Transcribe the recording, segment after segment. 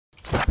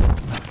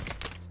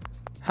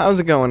How's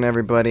it going,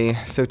 everybody?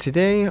 So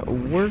today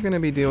we're going to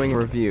be doing a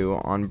review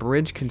on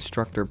Bridge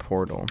Constructor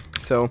Portal.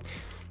 So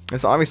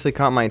this obviously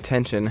caught my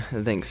attention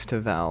thanks to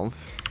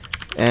Valve,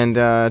 and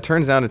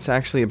turns out it's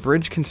actually a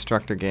Bridge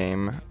Constructor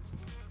game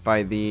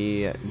by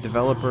the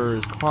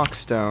developers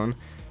Clockstone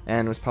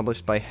and was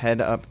published by Head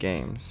Up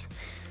Games.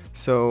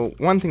 So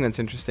one thing that's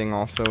interesting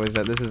also is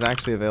that this is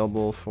actually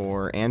available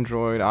for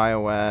Android,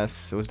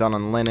 iOS, it was done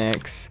on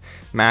Linux,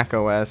 Mac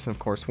OS, and of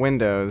course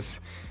Windows.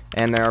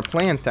 And there are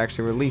plans to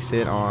actually release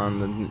it on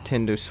the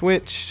Nintendo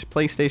Switch,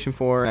 PlayStation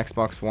 4, and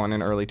Xbox One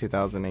in early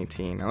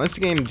 2018. Now this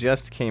game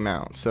just came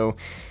out, so,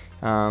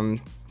 and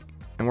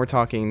we're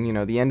talking, you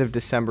know, the end of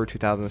December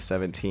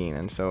 2017,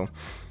 and so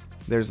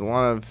there's a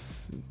lot of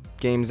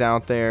games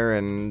out there,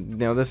 and, you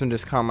know, this one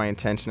just caught my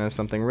attention as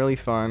something really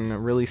fun,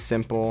 really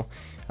simple,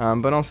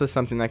 but also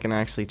something that can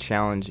actually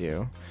challenge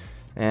you.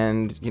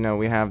 And, you know,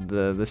 we have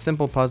the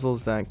simple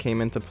puzzles that came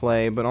into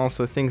play, but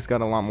also things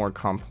got a lot more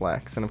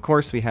complex. And of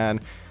course we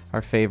had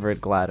our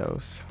favorite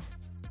GLaDOS.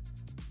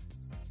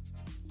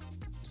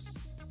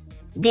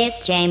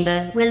 This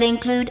chamber will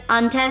include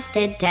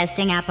untested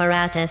testing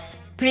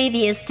apparatus.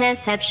 Previous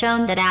tests have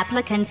shown that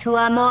applicants who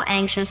are more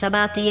anxious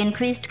about the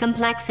increased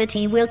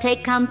complexity will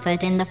take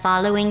comfort in the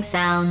following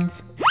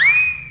sounds.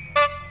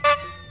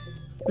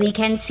 We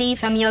can see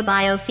from your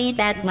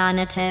biofeedback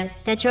monitor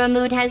that your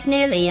mood has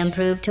nearly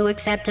improved to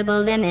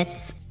acceptable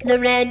limits. The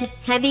red,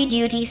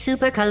 heavy-duty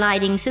super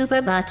colliding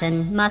super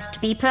button must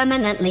be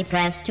permanently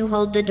pressed to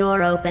hold the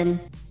door open.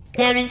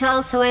 There is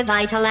also a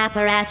vital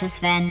apparatus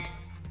vent.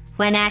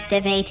 When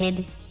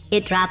activated,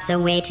 it drops a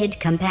weighted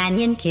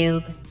companion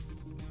cube.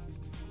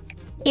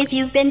 If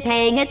you've been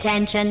paying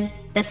attention,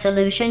 the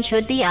solution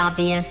should be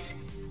obvious.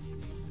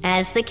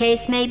 As the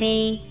case may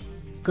be,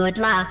 good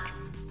luck.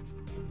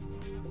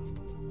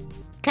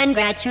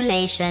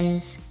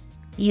 Congratulations.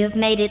 You've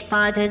made it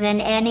farther than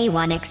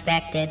anyone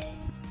expected.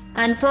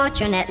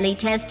 Unfortunately,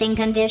 testing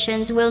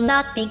conditions will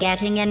not be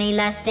getting any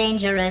less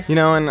dangerous. You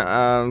know, and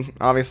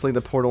obviously the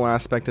portal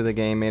aspect of the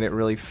game made it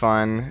really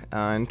fun.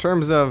 In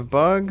terms of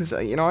bugs,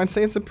 you know, I'd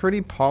say it's a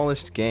pretty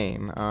polished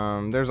game.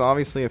 There's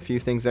obviously a few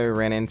things that I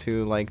ran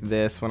into like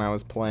this when I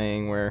was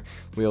playing, where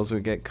wheels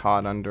would get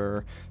caught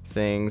under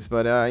things.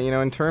 But, you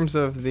know, in terms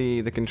of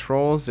the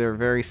controls, they're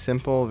very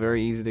simple,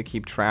 very easy to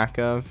keep track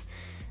of.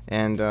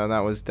 And that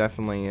was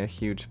definitely a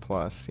huge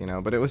plus, you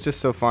know. But it was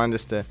just so fun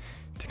just to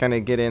kind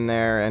of get in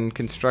there and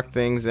construct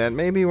things that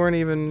maybe weren't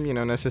even, you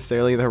know,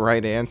 necessarily the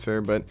right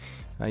answer, but,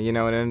 you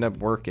know, it ended up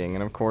working.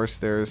 And of course,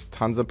 there's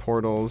tons of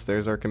portals.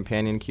 There's our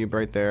companion cube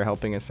right there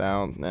helping us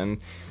out. And,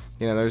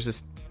 you know, there's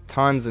just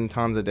tons and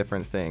tons of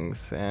different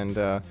things. And,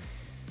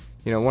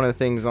 you know, one of the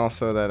things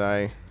also that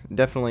I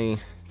definitely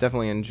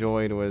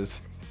enjoyed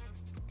was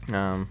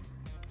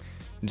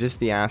just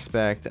the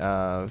aspect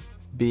of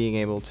being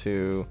able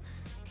to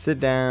sit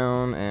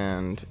down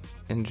and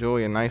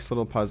enjoy a nice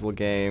little puzzle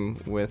game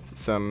with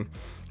some,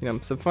 you know,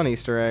 some fun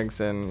Easter eggs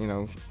and, you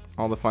know,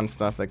 all the fun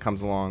stuff that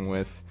comes along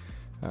with,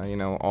 you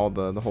know, all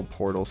the whole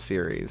Portal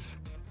series.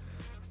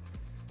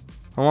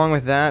 Along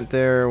with that,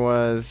 there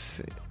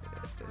was,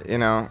 you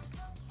know,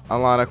 a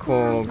lot of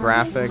cool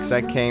graphics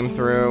that came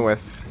through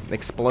with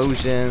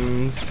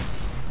explosions.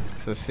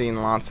 So seeing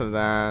lots of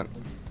that.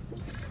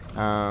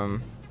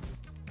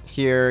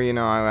 Here, you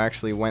know, I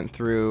actually went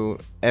through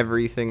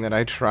everything that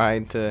I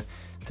tried to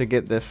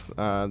get this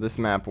this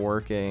map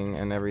working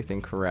and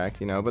everything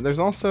correct, you know. But there's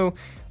also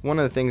one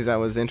of the things that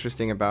was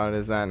interesting about it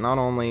is that not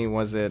only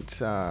was it,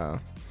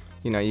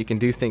 you know, you can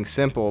do things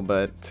simple,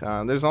 but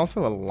there's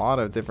also a lot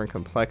of different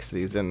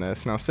complexities in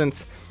this. Now,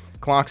 since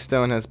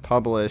Clockstone has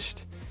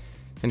published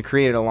and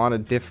created a lot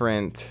of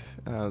different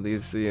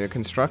these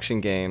construction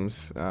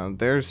games,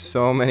 there's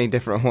so many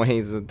different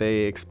ways that they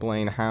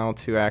explain how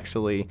to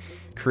actually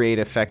create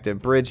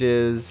effective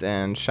bridges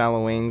and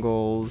shallow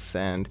angles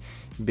and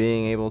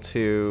being able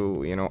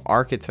to, you know,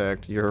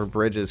 architect your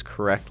bridges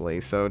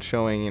correctly. So it's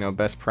showing, you know,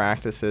 best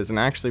practices and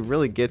actually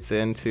really gets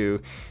into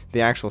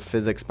the actual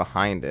physics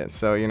behind it.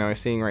 So, you know,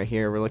 seeing right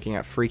here, we're looking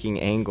at freaking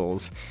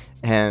angles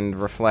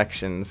and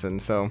reflections, and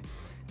so,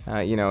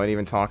 you know, it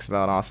even talks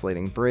about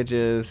oscillating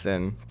bridges,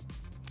 and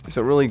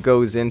so it really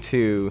goes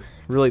into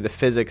really the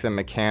physics and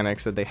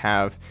mechanics that they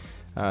have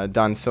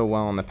done so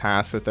well in the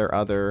past with their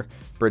other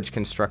bridge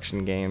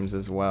construction games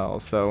as well.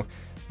 So,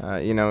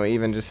 you know,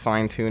 even just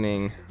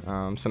fine-tuning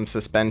some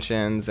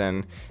suspensions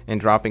and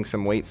dropping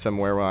some weight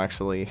somewhere will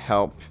actually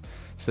help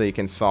so that you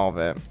can solve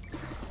it.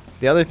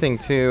 The other thing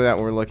too that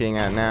we're looking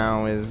at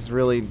now is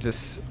really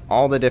just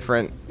all the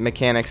different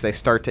mechanics they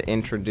start to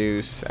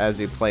introduce as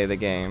you play the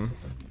game.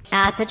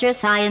 Aperture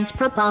Science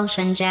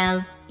Propulsion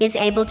Gel is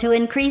able to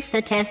increase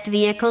the test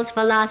vehicle's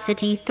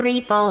velocity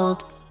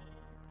 3-fold.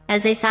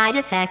 As a side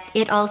effect,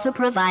 it also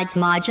provides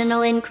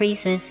marginal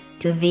increases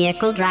to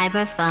vehicle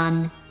driver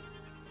fun.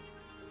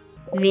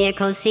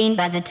 Vehicles seen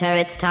by the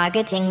turret's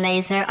targeting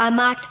laser are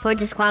marked for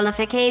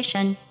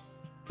disqualification,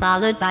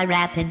 followed by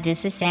rapid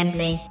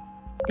disassembly.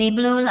 The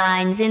blue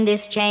lines in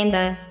this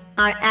chamber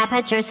are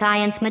Aperture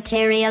Science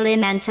material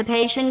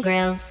emancipation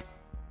grills.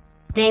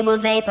 They will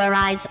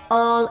vaporize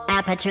all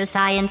Aperture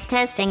Science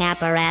testing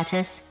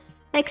apparatus,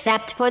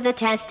 except for the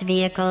test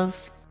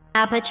vehicles.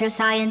 Aperture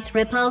Science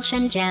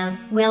repulsion gel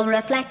will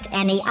reflect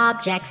any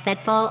objects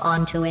that fall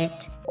onto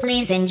it.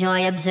 Please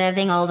enjoy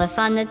observing all the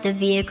fun that the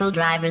vehicle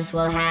drivers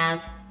will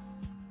have.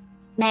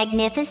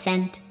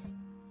 Magnificent.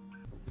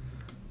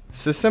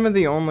 So some of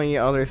the only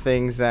other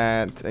things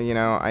that,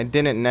 I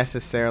didn't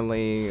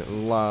necessarily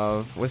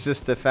love was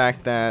just the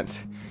fact that,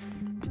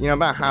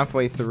 about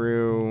halfway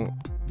through,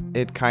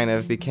 it kind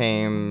of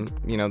became,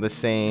 the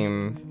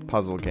same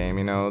puzzle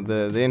game.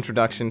 The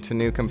introduction to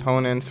new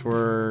components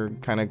were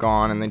kind of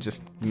gone, and they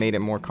just made it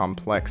more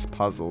complex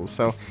puzzles.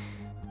 So,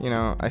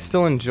 I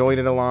still enjoyed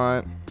it a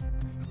lot.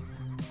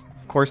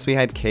 Of course, we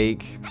had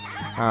cake.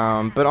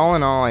 But all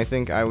in all, I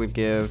think I would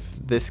give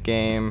this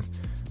game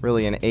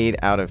really an 8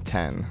 out of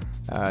 10.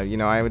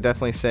 I would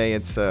definitely say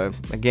it's a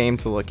game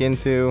to look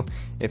into.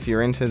 If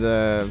you're into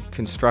the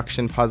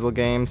construction puzzle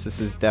games, this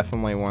is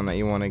definitely one that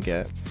you want to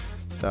get.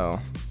 So,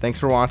 thanks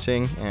for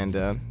watching,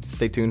 and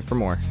stay tuned for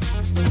more.